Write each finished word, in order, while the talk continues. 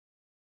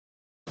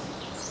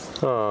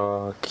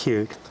Oh,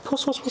 cute.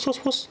 Puss, puss, puss, puss,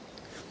 puss.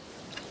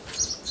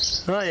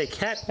 Oh, you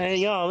cat. There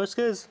you go,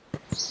 Whiskers.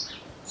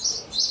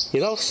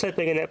 You love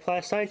sleeping in that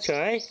place, don't you,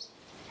 eh?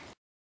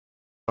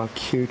 Oh,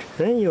 cute.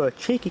 Hey, you're a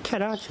cheeky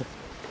cat, aren't you?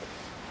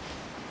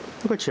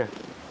 Look at you.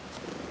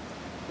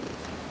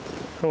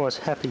 Always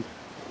happy.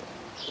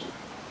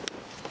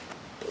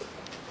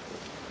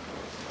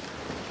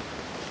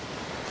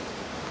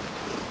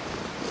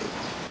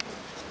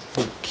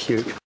 Oh,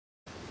 cute.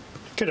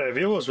 G'day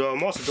viewers, well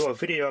I'm also doing a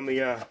video on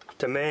my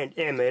Demand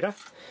Ammeter.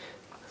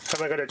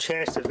 Haven't got a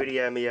chance to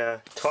video my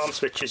time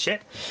switches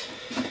yet.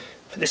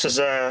 But this is,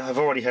 I've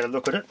already had a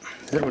look at it.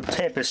 The little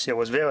tamper seal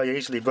was very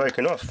easily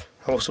broken off.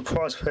 I was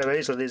surprised how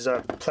easily this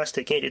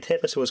plastic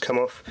anti-tamper seal has come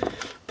off.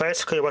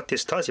 Basically what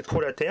this does, you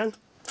pull that down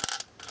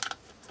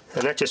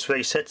and that just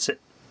resets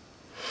it.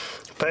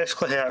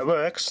 Basically how it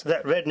works,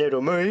 that red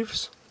needle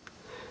moves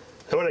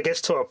and when it gets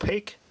to a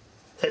peak,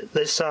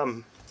 this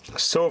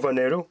silver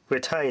needle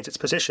retains its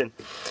position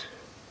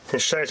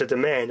and shows the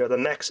demand or the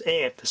max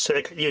amp the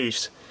circuit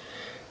used.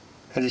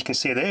 As you can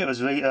see there, it was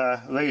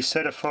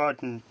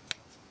recertified and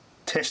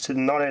tested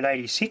in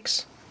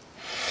 1986.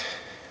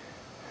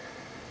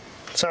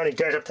 It only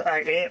goes up to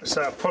 8 amps,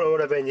 so it probably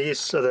would have been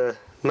used for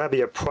maybe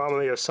a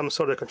primary or some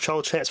sort of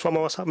control transformer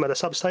or something at a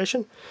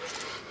substation.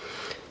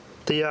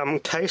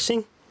 The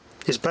casing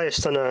is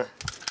based on a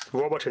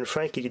Robert and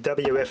Frankie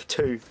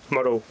WF70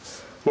 model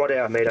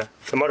watt-hour meter,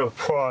 the model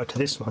prior to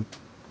this one,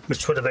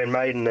 which would have been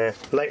made in the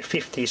late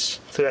 50s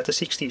throughout the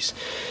 60s.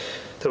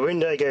 The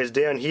window goes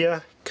down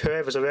here,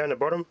 curves around the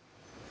bottom,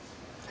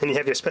 and you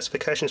have your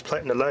specifications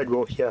plate and the load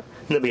wall here,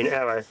 and there'll be an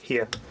arrow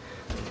here.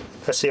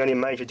 That's the only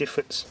major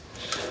difference.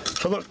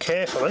 If you look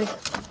carefully,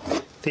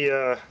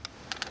 the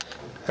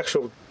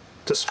actual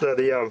display,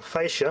 the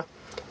fascia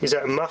is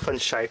that muffin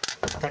shape,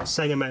 that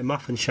Sangamay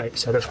muffin shape,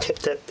 so they've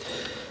kept that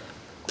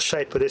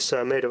shape of this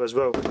meter as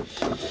well.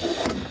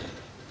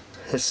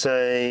 It's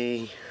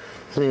a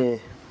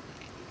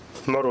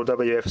model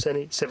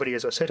WF70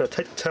 as I said. I'll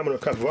take the terminal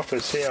cover off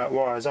and see how it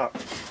wires up.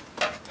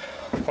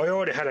 I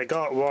already had a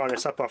go at wiring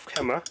this up off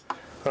camera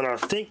and I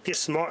think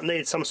this might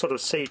need some sort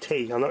of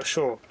CT, I'm not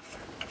sure.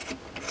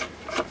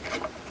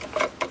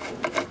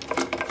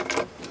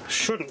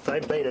 Shouldn't they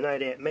be an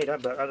 8 amp meter,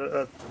 but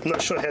I'm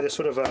not sure how this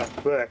would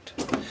have worked.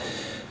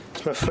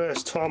 It's my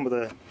first time with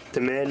a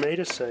demand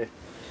meter, so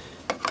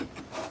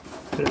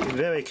be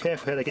very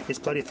careful how to get these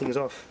bloody things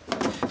off.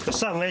 For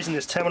some reason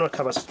this terminal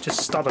cover's just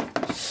stubborn.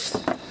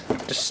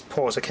 Just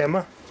pause the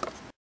camera.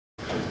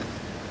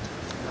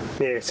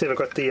 Yeah, see I've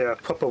got the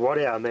proper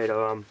watt-hour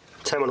meter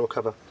terminal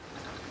cover.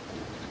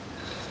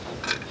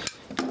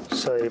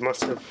 So you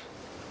must have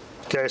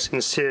goes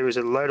in series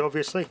of load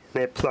obviously, and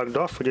they're plugged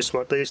off. We just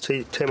want these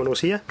two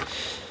terminals here.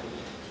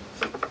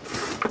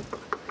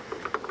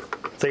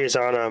 These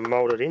aren't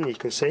moulded in, you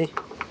can see.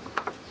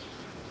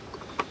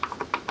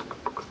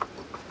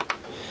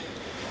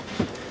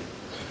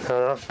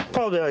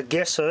 Probably I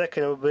guess I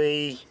reckon it will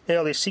be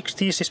early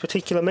 60s this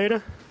particular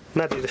meter,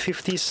 maybe the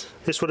 50s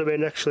this would have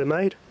been actually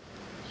made.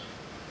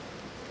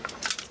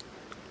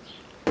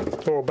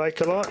 All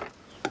Bakelite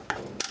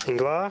in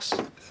glass.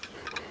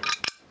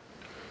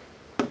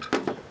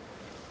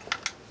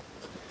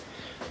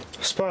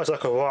 I suppose I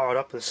could wire it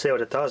up and see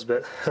what it does,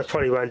 but I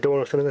probably won't do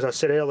anything. As I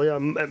said earlier,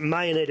 it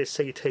may need a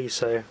CT,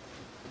 so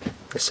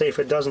let's see if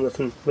it does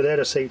anything without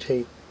a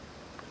CT.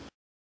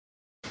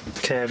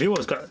 Okay,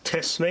 viewer's got a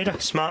test meter,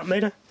 smart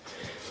meter,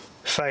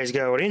 phase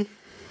going in,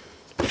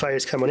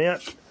 phase coming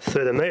out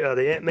through the meter,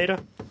 the amp meter,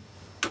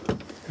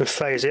 and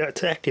phase out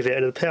to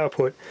activate the power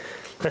point.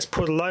 Let's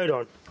put a load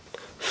on.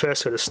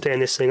 First we've got to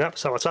stand this thing up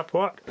so it's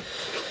upright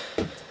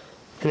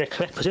in the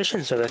correct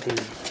position so they can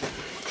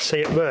see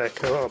it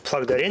work. I'll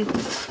plug that in.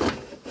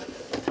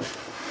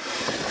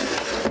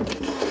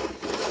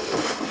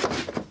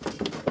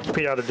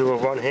 Be able to do it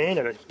with one hand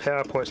and the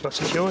power point's not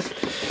secured.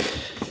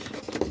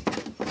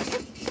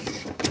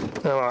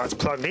 Alright, it's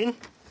plugged in.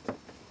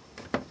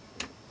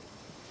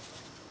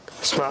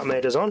 Smart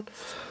meter's on.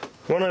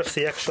 I wonder if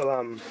the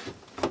actual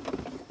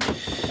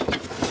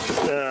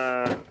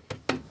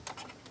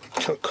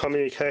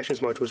communications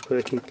module is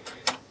working,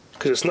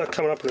 because it's not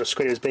coming up on the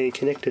screen as being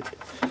connected.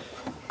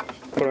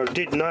 But I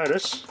did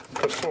notice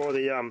before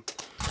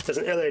there's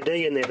an LED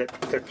in there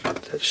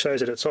that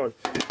shows that it's on.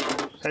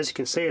 As you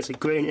can see, it's a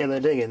green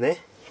LED in there.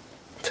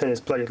 Turn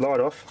this bloody light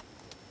off.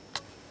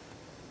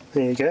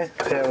 There you go,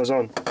 power's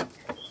on.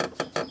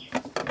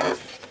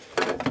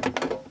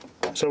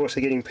 So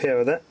obviously getting power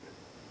of that.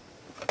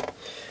 But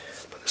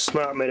the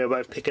smart meter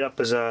won't pick it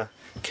up as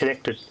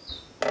connected.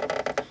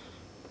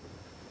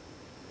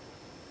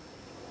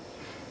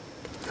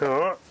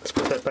 Alright, let's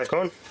put that back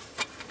on.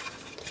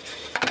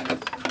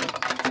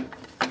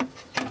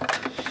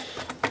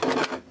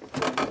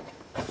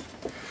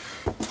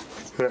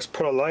 Let's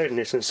put a load in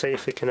this and see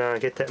if we can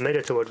get that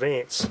meter to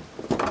advance.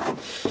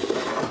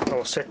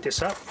 I'll set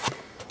this up.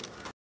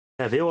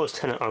 Now the oil's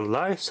turn it on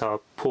low, so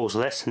it pulls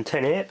less than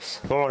 10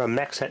 amps. I want to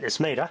max out this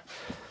meter.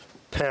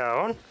 Power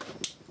on.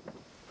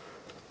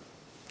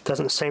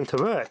 Doesn't seem to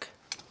work.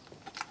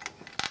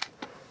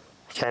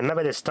 Okay,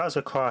 maybe this does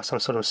require some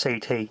sort of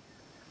CT.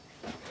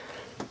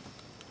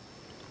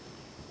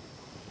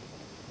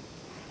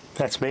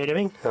 That's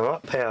metering.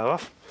 Alright, power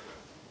off.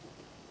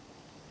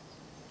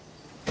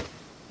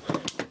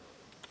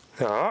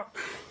 Alright.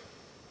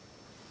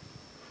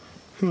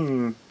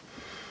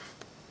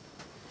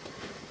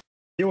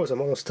 Yours, I'm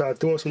going to start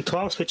doing some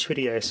Timeswitch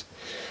videos.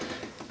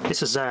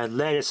 This is a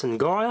Landis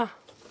Gyr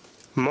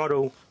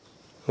model.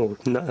 Oh,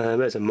 no,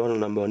 there's a model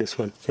number on this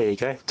one. There you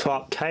go.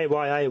 Type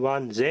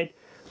KYA1Z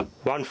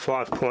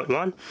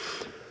 15.1.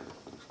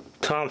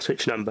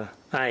 Timeswitch number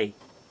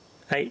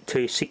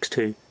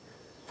A8262.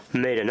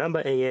 Meter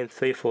number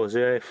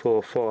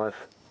EM34045.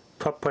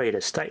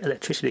 Operator State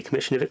Electricity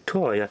Commission of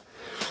Victoria.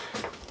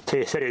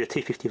 T30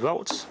 to T50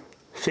 volts.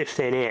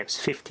 15 amps,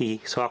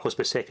 50 cycles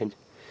per second.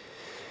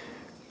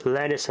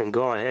 Landis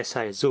Gyr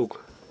SA Zug,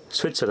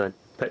 Switzerland,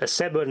 but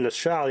assembled in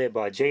Australia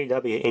by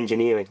GW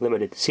Engineering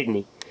Limited,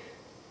 Sydney.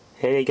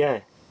 There you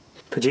go.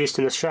 Produced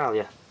in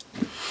Australia.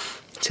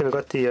 It's even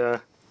got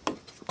the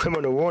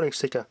criminal warning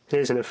sticker.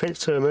 There's an offence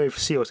to remove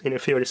seals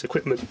interfere with this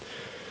equipment.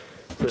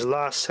 It was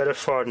last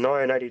certified in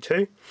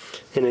 1982.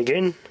 And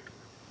again,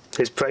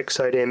 this breaks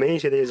so damn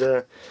easy. There's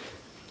a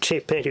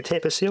cheap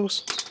anti-tamper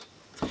seals.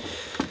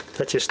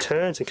 That just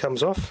turns and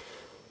comes off.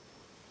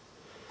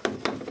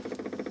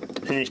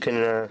 And you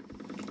can,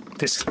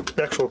 this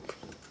actual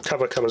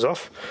cover comes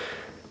off.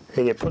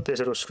 And you put these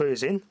little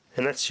screws in.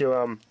 And that's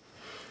your,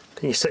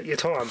 you set your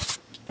time.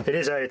 It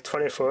is a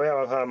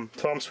 24-hour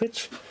time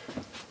switch.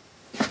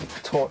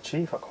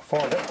 Torchy, if I can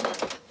find it.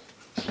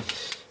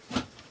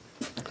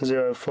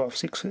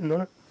 056 sitting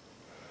on it.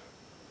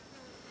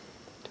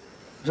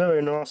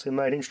 Very nicely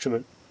made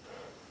instrument.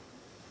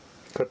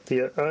 Got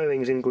the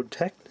O-rings in good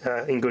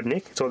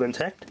nick. It's all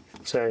intact.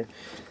 So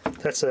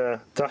that's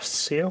a dust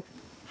seal.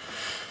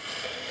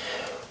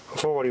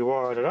 I've already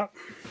wired it up.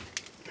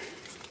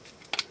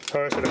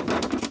 I just did a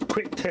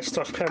quick test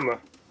off camera,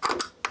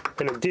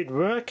 and it did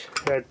work.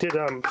 It did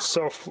it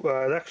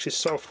actually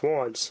soft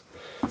winds.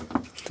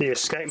 The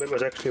escapement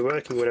was actually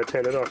working when I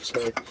turned it off.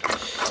 So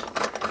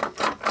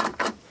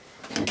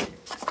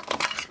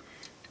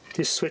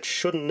this switch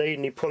shouldn't need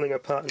any pulling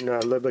apart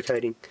and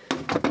lubricating,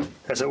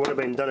 as it would have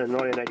been done in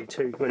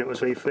 1982 when it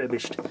was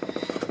refurbished.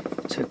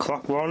 So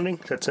clock winding,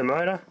 that's a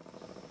motor,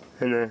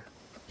 and the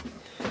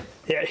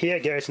out here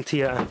goes into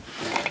your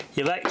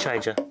rate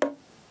changer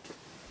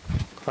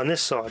on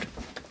this side.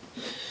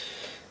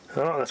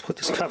 Alright, let's put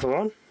this cover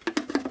on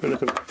and we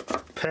can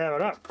power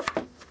it up.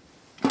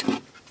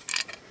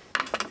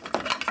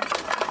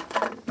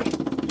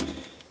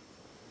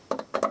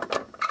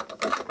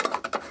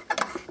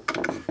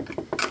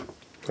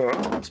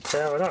 Alright, let's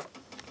power it up.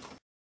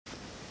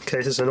 Okay,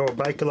 this is an all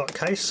Bakelite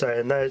case,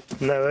 so no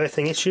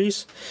earthing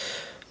issues.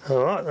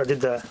 Alright, I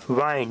did the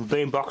Rain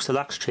Boombox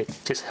Deluxe trick,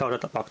 just held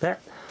it up like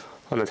that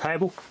on the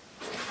table.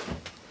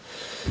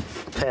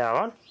 Power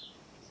on.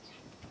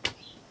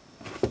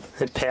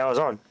 It powers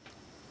on.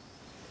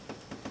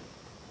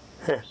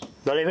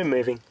 Not even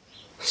moving.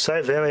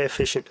 So very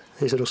efficient,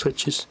 these little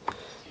switches.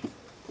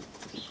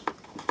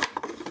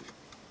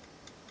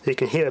 You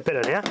can hear it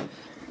better now.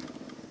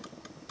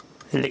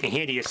 And you can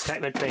hear the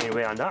escapement being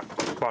wound up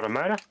by the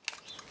motor.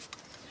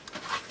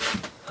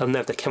 I don't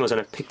know if the camera's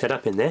going to pick that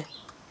up in there.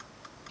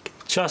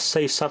 Just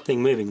see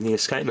something moving, the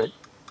escapement.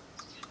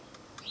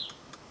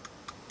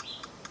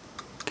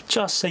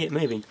 Just see it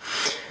moving.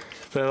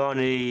 We're on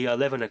the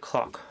 11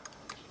 o'clock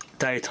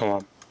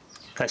daytime.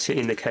 That's your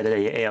indicator there,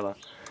 your hour.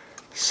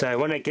 So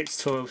when it gets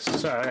to,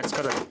 so it's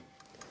got a,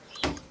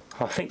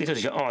 I think this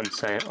is your on,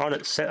 so on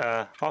it set,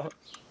 hang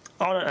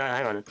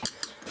on,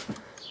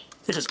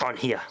 this is on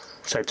here.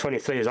 So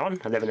 23 is on,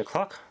 11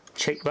 o'clock,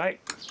 check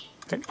rate,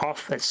 then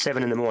off at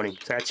 7 in the morning.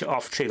 So that's your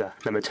off trigger,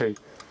 number 2.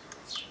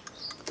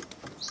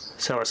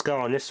 So it's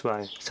going this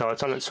way, so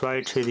it's on its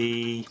way to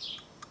the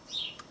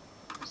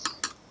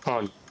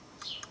on.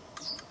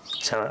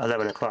 So at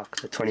 11 o'clock,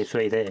 so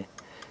 23 there.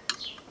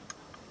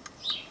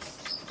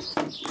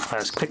 I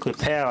just quickly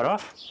power it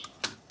off,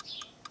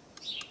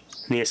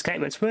 and the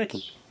escapement's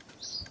working.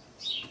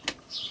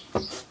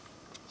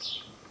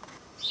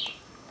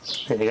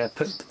 There you go,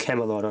 put the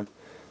camera light on.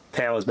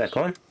 Power's back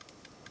on.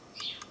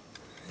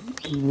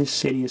 You can just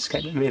see the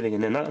escapement moving,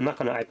 and then I'm not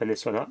going to open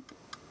this one up.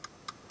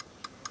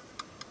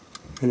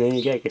 And there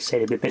you go, you can see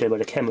it a bit better by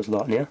the camera's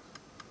light now.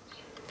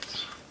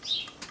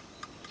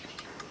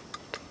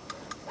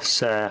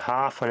 So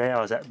half an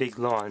hour is that big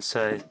line,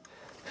 so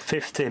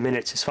 15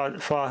 minutes. If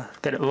I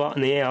get it right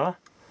in the hour,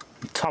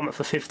 time it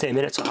for 15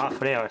 minutes or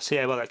half an hour, see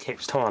how well that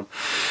keeps time.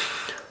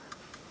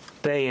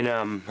 Being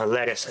a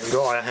Landis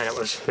Gyr, and it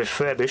was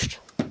refurbished,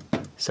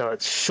 so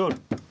it should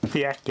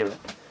be accurate.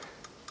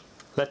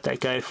 Let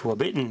that go for a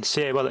bit and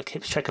see how well it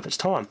keeps track of its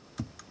time.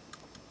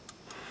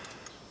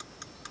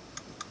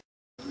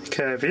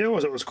 Okay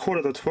viewers, it was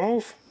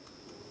 11:45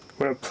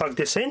 when I plugged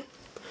this in,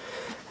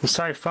 and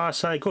so far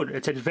so good.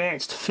 It's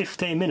advanced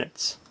 15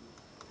 minutes.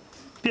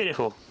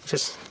 Beautiful.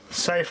 Just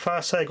so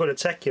far so good,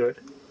 it's accurate.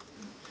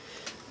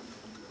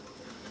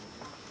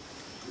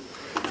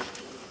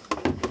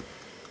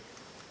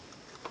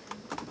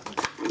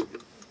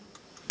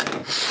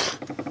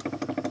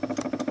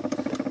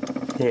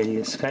 There the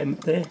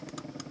escapement there.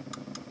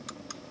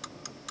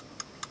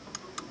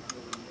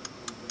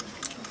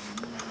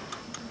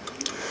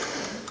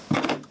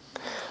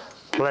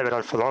 Leave it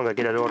on for longer,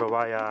 get it all the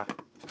way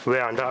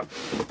round up.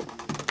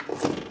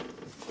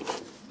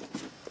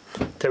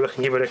 Then we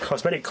can give it a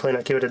cosmetic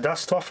cleaner, give it a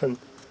dust off and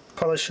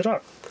polish it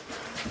up.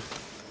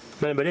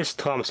 Remember this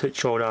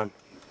Timeswitch all done.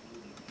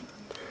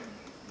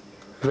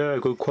 Very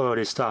good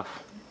quality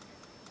stuff.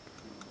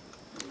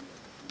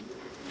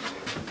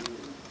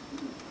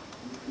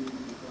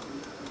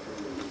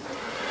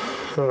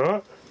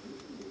 Alright.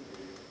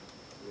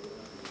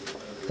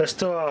 Let's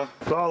do a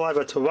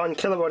rollover to 1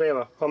 kilowatt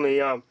hour on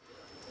the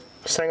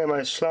Sangamo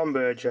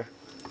Schlumberger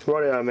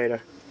Demand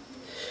Ammeter.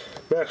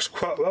 Works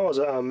quite well as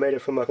a meter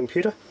from my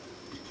computer.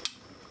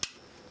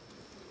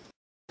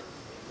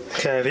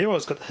 Okay,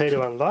 viewers, got the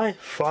heater on low,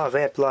 5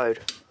 amp load.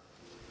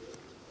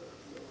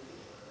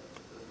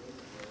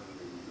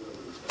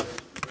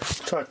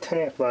 Try 10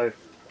 amp load.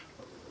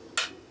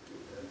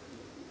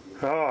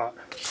 Alright.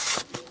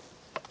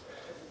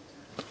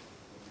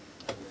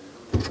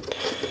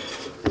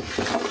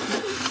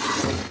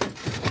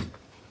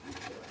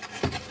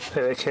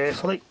 Very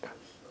carefully.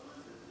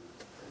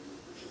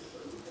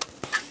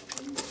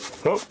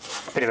 Oh,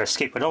 bit of a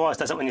skip. It always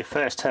does it when you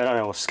first turn on,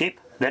 it will skip,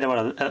 then it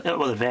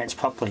will advance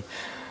properly.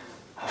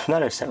 I've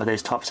noticed that with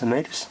these types of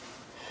meters.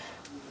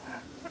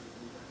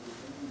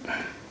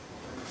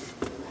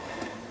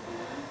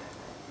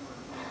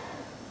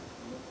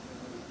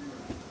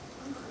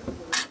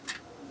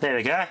 There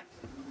we go.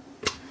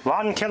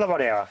 1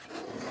 kilowatt hour.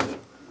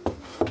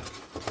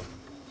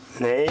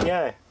 There you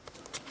go.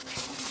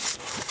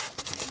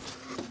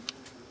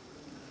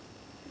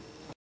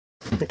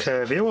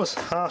 Okay, viewers,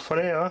 half an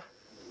hour.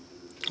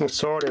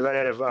 It's already run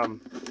out of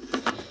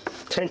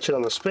tension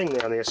on the spring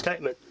there on the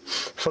escapement.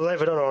 If I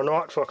leave it on all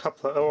night for a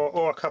couple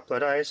of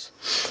days,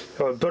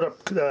 it will build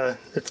up,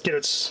 get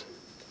its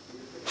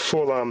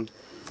full wind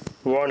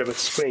of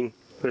its spring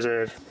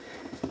reserve.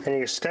 And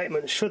the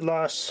escapement should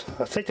last,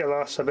 I think it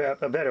lasts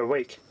about a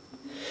week.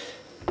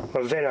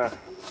 My Venner,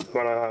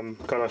 when I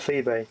got a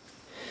Phoebe,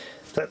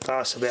 that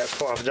lasts about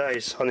 5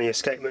 days on the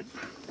escapement.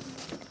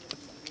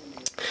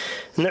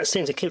 And that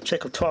seems to keep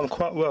track of time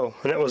quite well,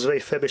 and that was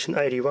refurbished in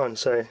 81,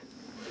 so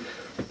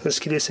let's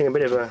give this thing a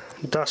bit of a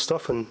dust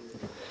off and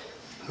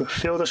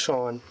feel the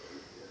shine.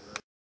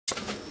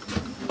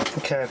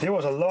 Okay, if there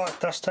was a light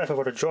dust over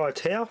with a dry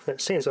towel, it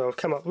seems to have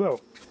come up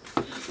well.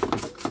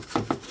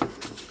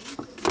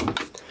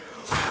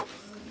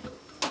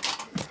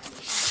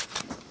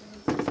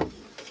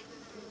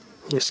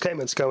 The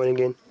escapement's going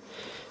again.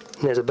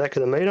 And there's the back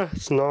of the meter.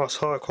 It's a nice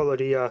high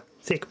quality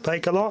thick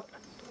Bakelite,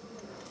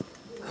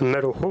 a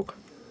metal hook.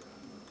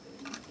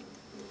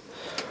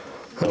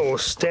 And we'll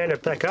stand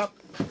it back up.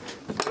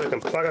 We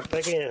can plug it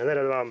back in and let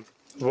it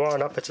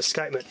wind up its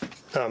escapement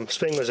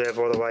spring reserve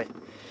all the way.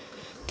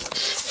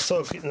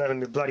 Still getting over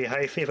my bloody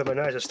hay fever, my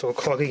nose is still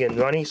cloggy and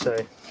runny, so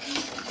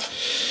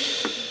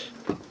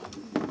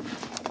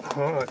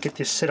I'll get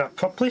this set up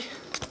properly.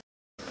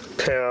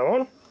 Power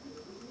on.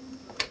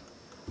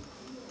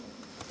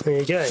 There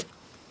you go.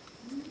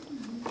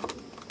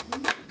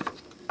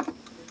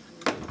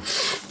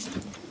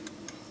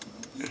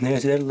 And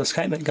there's the little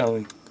escapement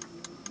going.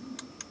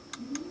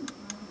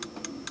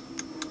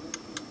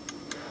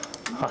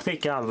 I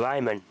think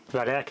Raymond,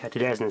 Radaka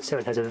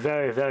 2007, has a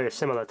very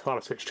similar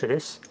Timeswitch to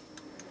this.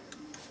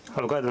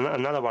 I've got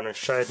another one I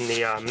showed in the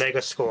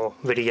Megascore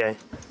video.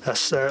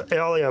 That's an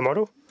earlier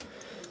model,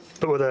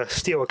 but with a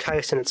steel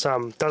case, and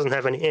it doesn't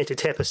have any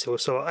anti-tamper seal,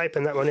 so I'll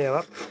open that one now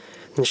up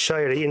and show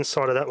you the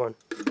inside of that one.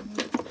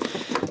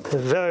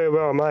 They're very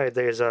well made,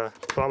 these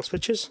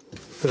Timeswitches.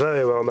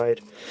 Very well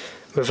made.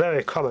 Were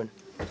very common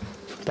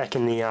back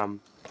in the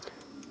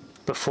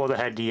before they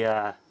had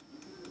the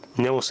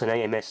Nielsen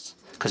EMS,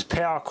 because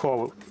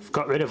PowerCore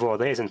got rid of all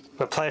these and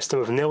replaced them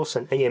with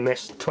Nielsen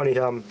EMS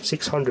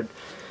 2600.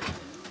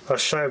 I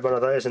showed one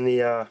of those in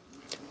the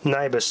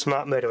neighbour's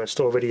smart meter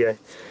install video,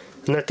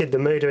 and that did the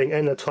metering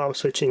and the time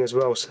switching as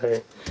well.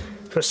 So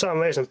for some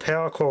reason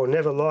PowerCore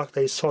never liked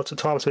these sorts of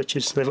time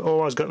switches. They've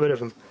always got rid of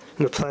them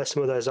and replaced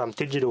them with those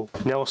digital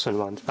Nielsen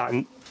ones.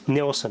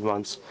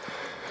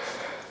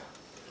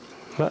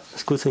 But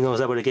it's a good thing I was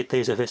able to get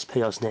these with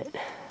SPOsnet.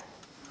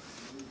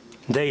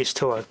 These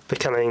two are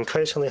becoming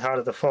increasingly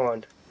harder to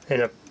find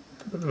and are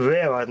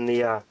rarer than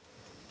the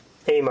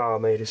email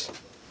meters.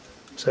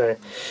 So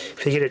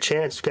if you get a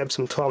chance, grab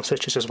some time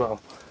switches as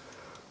well.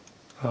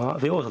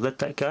 Alright, we also let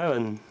that go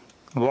and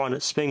wind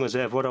its spring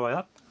reserve all the way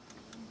up.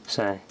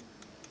 So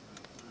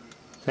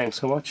thanks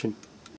for watching.